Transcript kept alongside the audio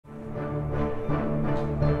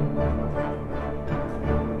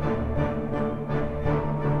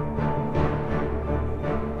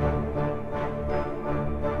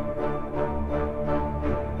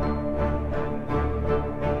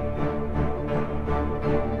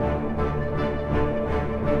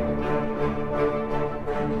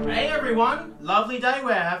everyone, lovely day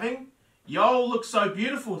we're having. Y'all look so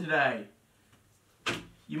beautiful today.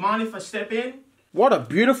 You mind if I step in? What a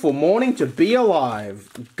beautiful morning to be alive.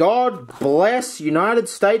 God bless United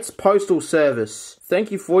States Postal Service.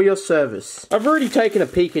 Thank you for your service. I've already taken a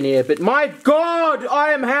peek in here, but my God, I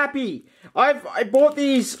am happy. I bought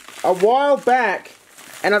these a while back,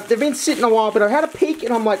 and they've been sitting a while, but I've had a peek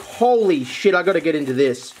and I'm like, holy shit, I gotta get into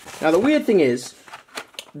this. Now the weird thing is,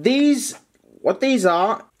 what these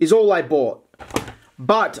are is all I bought.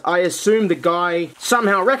 But I assume the guy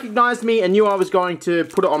somehow recognized me and knew I was going to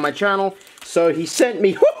put it on my channel, so he sent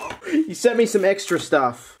me some extra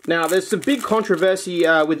stuff. Now, there's some big controversy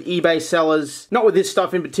with eBay sellers, not with this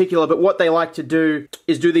stuff in particular, but what they like to do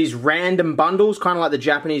is do these random bundles, kind of like the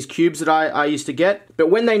Japanese cubes that I used to get.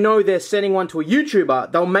 But when they know they're sending one to a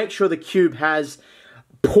YouTuber, they'll make sure the cube has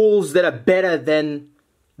pulls that are better than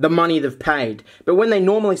the money they've paid. But when they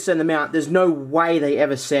normally send them out, there's no way they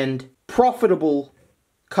ever send profitable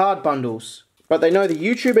card bundles. But they know the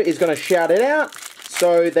YouTuber is going to shout it out,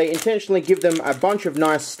 so they intentionally give them a bunch of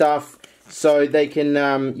nice stuff so they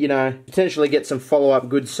can, you know, potentially get some follow-up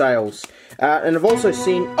good sales. And I've also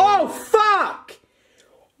seen... Oh, fuck!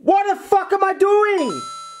 What the fuck am I doing?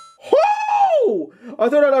 Whoo! I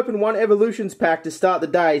thought I'd open one Evolutions pack to start the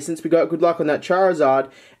day since we got good luck on that Charizard.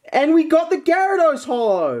 And we got the Gyarados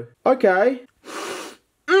holo! Okay.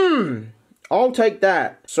 I'll take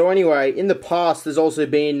that. So anyway, in the past, there's also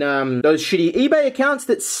been those shitty eBay accounts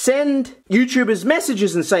that send YouTubers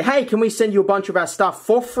messages and say, hey, can we send you a bunch of our stuff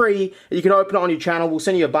for free? You can open it on your channel, we'll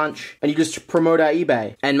send you a bunch, and you just promote our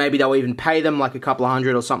eBay. And maybe they'll even pay them like a couple of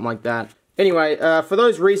 $100 or something like that. Anyway, for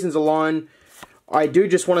those reasons alone, I do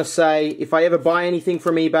just want to say, if I ever buy anything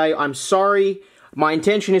from eBay, I'm sorry. My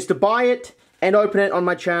intention is to buy it and open it on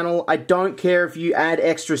my channel. I don't care if you add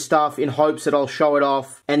extra stuff in hopes that I'll show it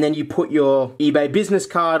off, and then you put your eBay business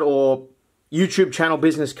card or YouTube channel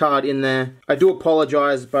business card in there. I do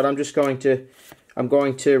apologize, but I'm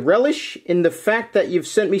going to relish in the fact that you've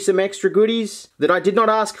sent me some extra goodies that I did not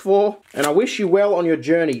ask for, and I wish you well on your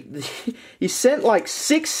journey. He sent like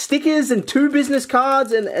 6 stickers and 2 business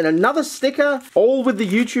cards and another sticker, all with the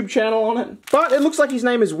YouTube channel on it. But it looks like his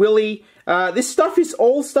name is Willie. This stuff is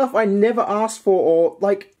all stuff I never asked for, or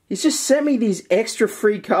like, he's just sent me these extra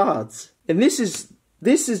free cards. And this is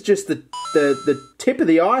just the tip of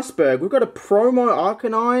the iceberg. We've got a promo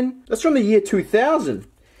Arcanine. That's from the year 2000.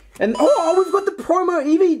 And oh, we've got the promo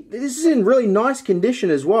Eevee. This is in really nice condition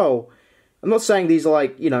as well. I'm not saying these are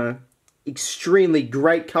like, you know, extremely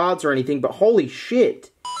great cards or anything, but holy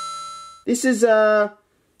shit. This is a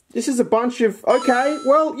bunch of, okay,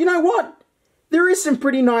 well, you know what? There is some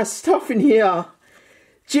pretty nice stuff in here.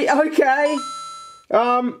 Gee, okay.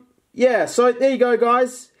 Yeah, so there you go,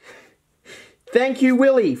 guys. Thank you,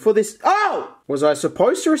 Willie, for this. Oh! Was I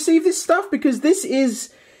supposed to receive this stuff? Because this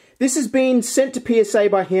has been sent to PSA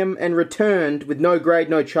by him and returned with no grade,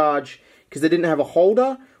 no charge, because they didn't have a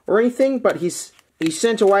holder or anything, but he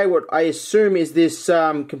sent away what I assume is this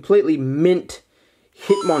completely mint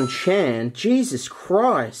Hitmonchan. Jesus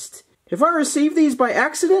Christ. Have I received these by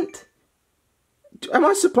accident? Am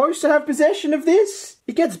I supposed to have possession of this?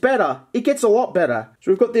 It gets better. It gets a lot better.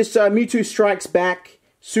 So we've got this Mewtwo Strikes Back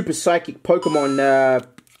Super Psychic Pokemon,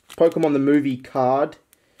 Pokemon the movie card.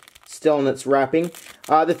 Still in its wrapping.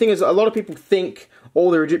 The thing is, a lot of people think all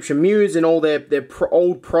their Egyptian Mews and all their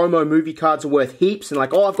old promo movie cards are worth heaps, and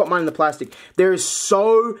like, oh, I've got mine in the plastic. There is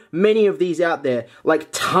so many of these out there, like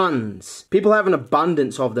tons. People have an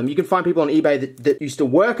abundance of them. You can find people on eBay that used to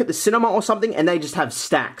work at the cinema or something, and they just have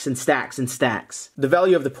stacks and stacks and stacks. The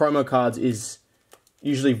value of the promo cards is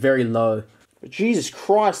usually very low. But Jesus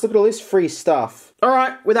Christ, look at all this free stuff.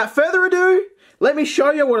 Alright, without further ado, let me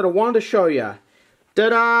show you what I wanted to show you.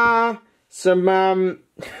 Ta-da! Some,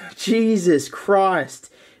 Jesus Christ.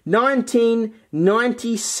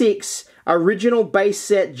 1996 original base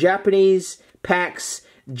set Japanese packs,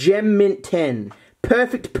 Gem Mint 10.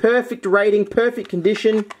 Perfect rating, perfect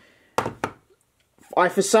condition.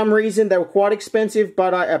 For some reason, they were quite expensive,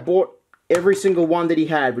 but I bought every single one that he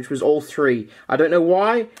had, which was all 3. I don't know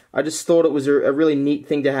why, I just thought it was a really neat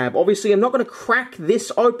thing to have. Obviously, I'm not going to crack this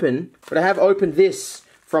open, but I have opened this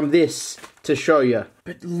from this to show you.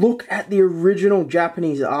 But look at the original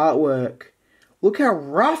Japanese artwork. Look how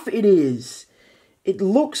rough it is. It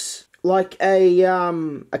looks like a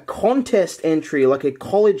contest entry, like a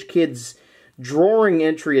college kid's drawing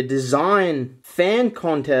entry, a design fan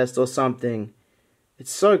contest or something.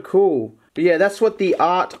 It's so cool. But yeah, that's what the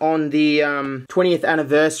art on the 20th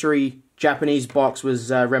anniversary Japanese box was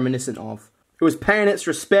reminiscent of. It was paying its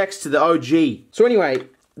respects to the OG. So anyway,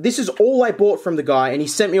 this is all I bought from the guy, and he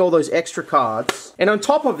sent me all those extra cards. And on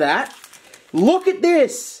top of that, Look at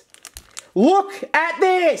this! Look at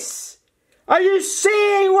this! Are you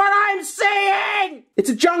seeing what I'm seeing? It's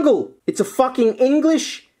a jungle. It's a fucking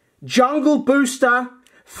English Jungle Booster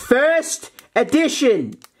first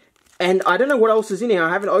edition. And I don't know what else is in here.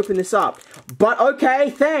 I haven't opened this up. But okay,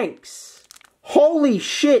 thanks. Holy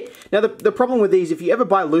shit. Now the problem with these, if you ever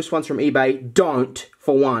buy loose ones from eBay, don't,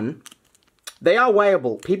 for one. They are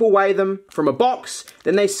weighable. People weigh them from a box,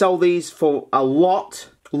 then they sell these for a lot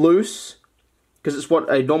loose, because it's what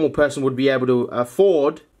a normal person would be able to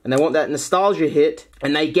afford, and they want that nostalgia hit,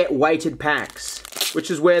 and they get weighted packs,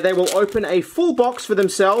 which is where they will open a full box for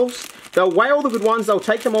themselves, they'll weigh all the good ones, they'll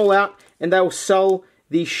take them all out, and they'll sell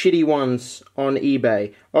the shitty ones on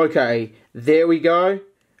eBay. Okay, there we go.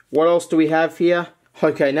 What else do we have here?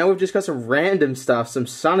 Okay, now we've just got some random stuff, some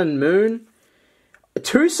Sun and Moon.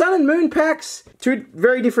 2 Sun and Moon packs, 2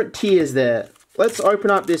 very different tiers there. Let's open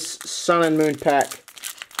up this Sun and Moon pack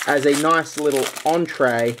as a nice little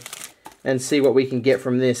entree and see what we can get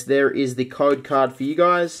from this. There is the code card for you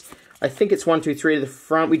guys. I think it's 1, 2, 3 to the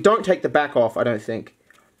front. We don't take the back off, I don't think.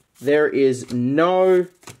 There is no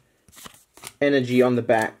energy on the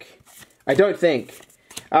back. I don't think.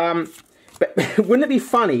 But wouldn't it be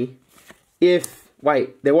funny if...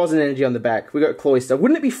 Wait, there was an energy on the back. We got Cloyster.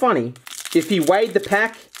 Wouldn't it be funny if he weighed the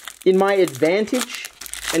pack in my advantage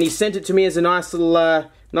and he sent it to me as a nice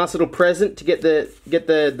little present to get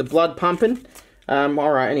the blood pumping?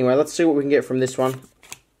 Alright, anyway, let's see what we can get from this one.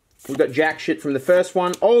 We've got jack shit from the first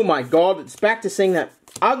one. Oh my god, it's back to seeing that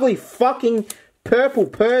ugly fucking purple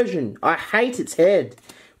Persian. I hate its head.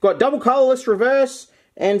 We've got double colorless reverse,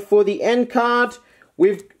 and for the end card,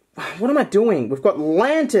 we've... What am I doing? We've got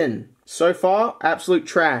Lantern. So far, absolute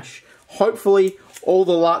trash. Hopefully, all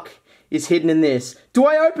the luck is hidden in this. Do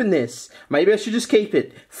I open this? Maybe I should just keep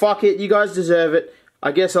it. Fuck it, you guys deserve it.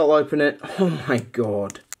 I guess I'll open it. Oh my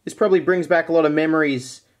god. This probably brings back a lot of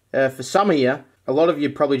memories for some of you. A lot of you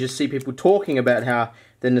probably just see people talking about how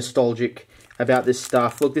they're nostalgic about this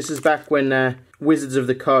stuff. Look, this is back when Wizards of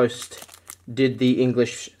the Coast did the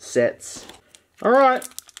English sets. Alright.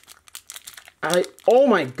 Oh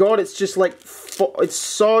my god, it's just like... It's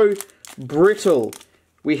so brittle.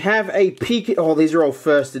 We have a peek... Oh, these are all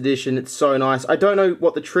first edition. It's so nice. I don't know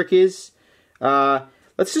what the trick is.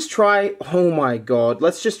 Let's just try... Oh my god.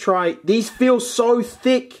 Let's just try... These feel so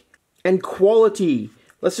thick and quality.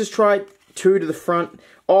 Let's just try 2 to the front.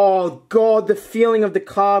 Oh god, the feeling of the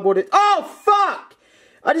cardboard. Oh, fuck!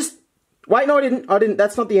 I just... Wait, no, I didn't.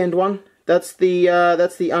 That's not the end one. That's the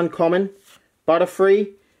uncommon.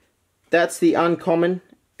 Butterfree. That's the uncommon.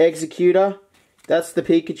 Executor. That's the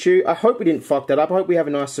Pikachu. I hope we didn't fuck that up. I hope we have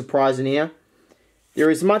a nice surprise in here. There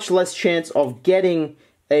is much less chance of getting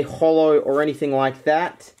a holo or anything like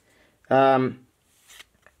that.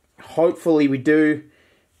 Hopefully we do.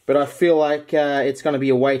 But I feel like it's going to be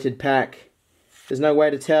a weighted pack. There's no way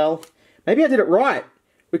to tell. Maybe I did it right.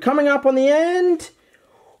 We're coming up on the end.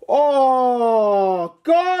 Oh,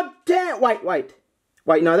 god damn. Wait.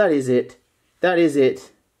 Wait, no, that is it. That is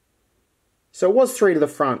it. So it was 3 to the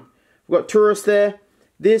front. We've got Tourist there.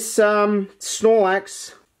 This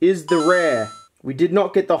Snorlax is the rare. We did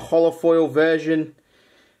not get the holofoil version.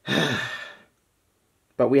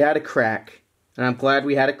 But we had a crack. And I'm glad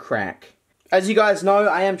we had a crack. As you guys know,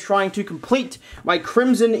 I am trying to complete my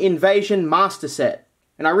Crimson Invasion Master Set.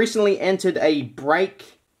 And I recently entered a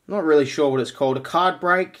break. I'm not really sure what it's called. A card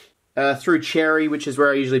break. Through Cherry, which is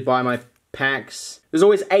where I usually buy my packs. There's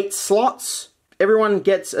always 8 slots. Everyone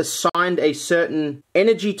gets assigned a certain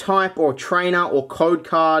energy type or trainer or code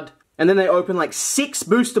card. And then they open like 6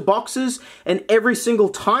 booster boxes. And every single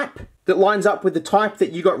type that lines up with the type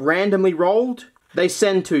that you got randomly rolled, they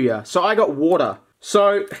send to you. So I got water.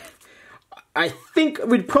 So I think it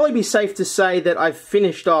would probably be safe to say that I've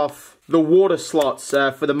finished off the water slots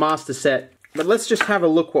for the master set. But let's just have a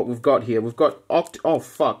look what we've got here. We've got oh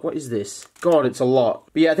fuck, what is this? God, it's a lot.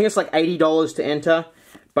 But yeah, I think it's like $80 to enter.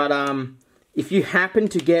 But if you happen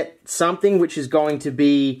to get something which is going to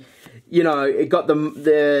be, you know, it got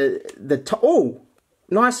oh,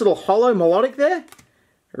 nice little holo melodic there.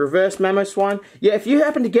 Reverse Mamoswine. Yeah, if you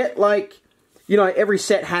happen to get like, you know, every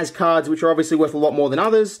set has cards which are obviously worth a lot more than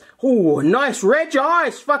others. Oh, nice Reg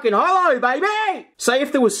Ice, fucking holo, baby! Say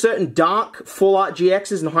if there was certain dark full art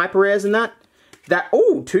GXs and hyper rares and that,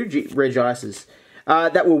 oh, 2 Reg Ices,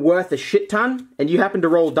 that were worth a shit ton, and you happen to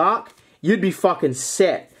roll dark, you'd be fucking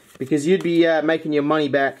set. Because you'd be making your money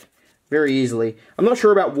back very easily. I'm not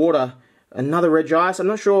sure about water. Another Reg Ice. I'm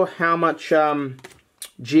not sure how much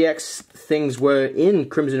GX things were in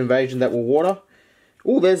Crimson Invasion that were water.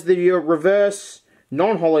 Oh, there's the reverse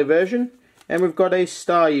non-holo version. And we've got a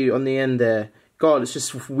Staryu on the end there. God, it's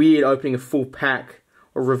just weird opening a full pack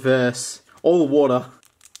or reverse. All the water.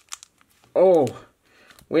 Oh,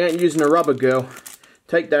 we ain't using a rubber, girl.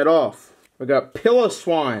 Take that off. We got Pillar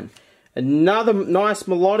Swine. Another nice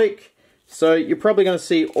melodic. So you're probably going to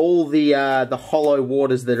see all the hollow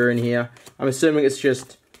waters that are in here. I'm assuming it's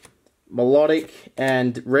just melodic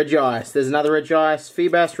and Regice. There's another Regice.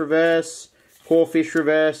 Feebas reverse. Poorfish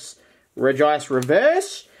reverse. Regice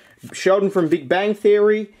reverse. Sheldon from Big Bang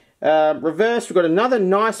Theory. Reverse. We've got another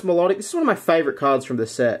nice melodic. This is one of my favorite cards from the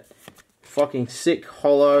set. Fucking sick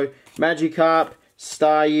hollow. Magikarp.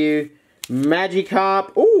 Staryu.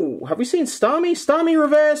 Magikarp. Ooh, have we seen Starmie? Starmie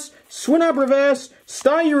reverse. Swinub reverse.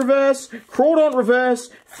 Staryu reverse. Crawdaunt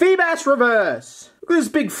reverse. Feebas reverse. Look at this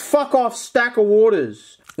big fuck off stack of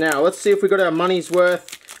waters. Now, let's see if we got our money's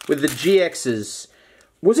worth with the GXs.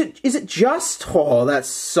 Is it just? Oh, that's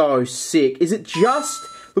so sick. Is it just?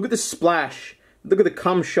 Look at the splash. Look at the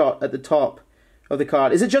cum shot at the top of the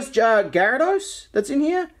card. Is it just Gyarados that's in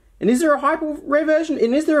here? And is there a hyper rare version?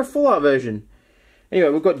 And is there a full art version? Anyway,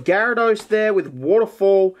 we've got Gyarados there with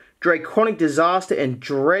Waterfall, Draconic Disaster, and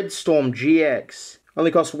Dreadstorm GX.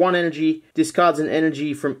 Only costs 1 energy, discards an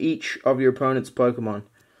energy from each of your opponent's Pokemon.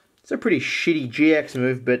 It's a pretty shitty GX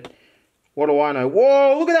move, but what do I know?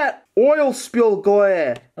 Whoa, look at that! Oil Spill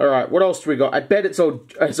Glare! Alright, what else do we got? I bet it's all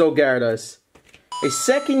Gyarados. A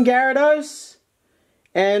second Gyarados.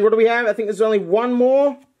 And what do we have? I think there's only one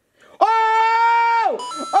more. Oh!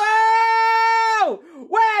 Oh!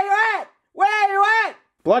 Where you at? Where you at?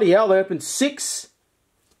 Bloody hell, they opened 6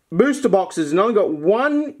 booster boxes and only got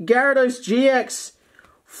 1 Gyarados GX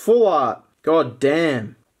full art. God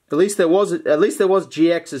damn. At least there was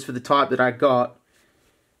GXs for the type that I got.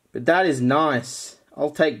 But that is nice.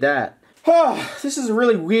 I'll take that. Oh, this is a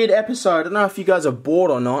really weird episode. I don't know if you guys are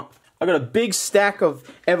bored or not. I got a big stack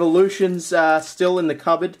of evolutions still in the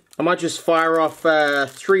cupboard. I might just fire off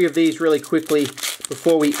 3 of these really quickly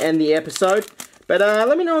before we end the episode. But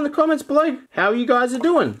let me know in the comments below how you guys are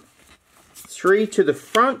doing. 3 to the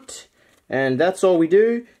front. And that's all we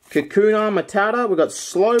do. Kakuna Matata. We've got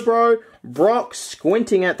Slowbro. Brock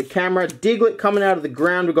squinting at the camera. Diglett coming out of the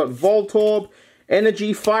ground. We've got Voltorb.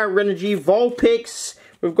 Energy, Fire Energy. Vulpix.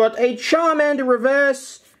 We've got a Charmander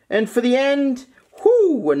reverse. And for the end,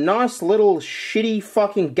 whoo, a nice little shitty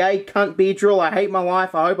fucking gay cunt Beedrill. I hate my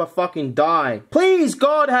life. I hope I fucking die. Please,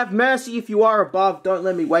 God, have mercy if you are above. Don't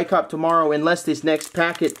let me wake up tomorrow unless this next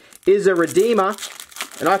packet is a redeemer.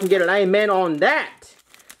 And I can get an amen on that.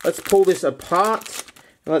 Let's pull this apart.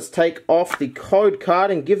 And let's take off the code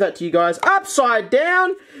card and give that to you guys upside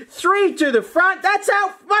down. 3 to the front. That's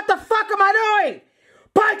how... What the fuck am I doing?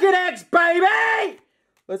 Pokedex, baby!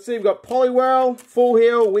 Let's see, we've got Poliwhirl, Full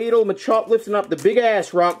Heal, Weedle, Machop lifting up the big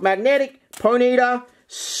ass rock, Magnetic, Ponyta,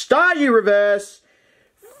 Staryu reverse,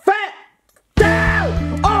 Fat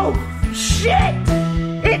Down! Oh, shit!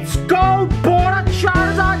 It's Gold Border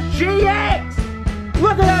Charizard GX!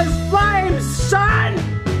 Look at those flames, son!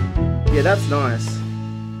 Yeah, that's nice.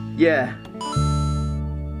 Yeah.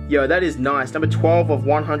 Yo, that is nice. Number 12 of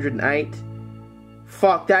 108.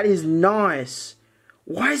 Fuck, that is nice.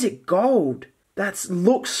 Why is it gold? That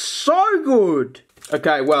looks so good.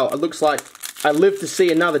 Okay, well, it looks like I live to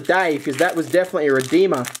see another day because that was definitely a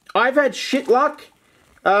redeemer. I've had shit luck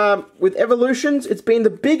with evolutions. It's been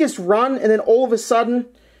the biggest run and then all of a sudden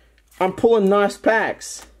I'm pulling nice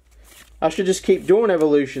packs. I should just keep doing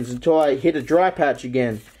evolutions until I hit a dry patch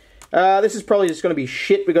again. This is probably just going to be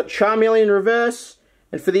shit. We got Charmeleon reverse.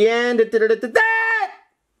 And for the end...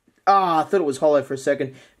 I thought it was hollow for a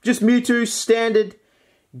second. Just Mewtwo standard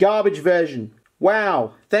garbage version.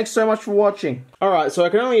 Wow. Thanks so much for watching. Alright, so I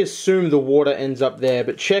can only assume the water ends up there.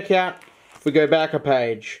 But check out, if we go back a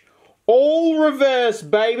page. All reverse,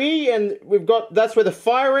 baby! And we've got... That's where the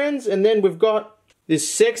fire ends. And then we've got this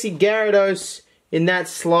sexy Gyarados in that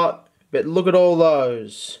slot. But look at all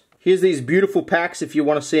those. Here's these beautiful packs if you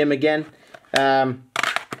want to see them again.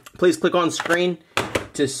 Please click on screen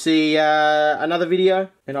to see another video.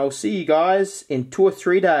 And I'll see you guys in 2 or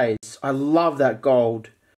 3 days. I love that gold.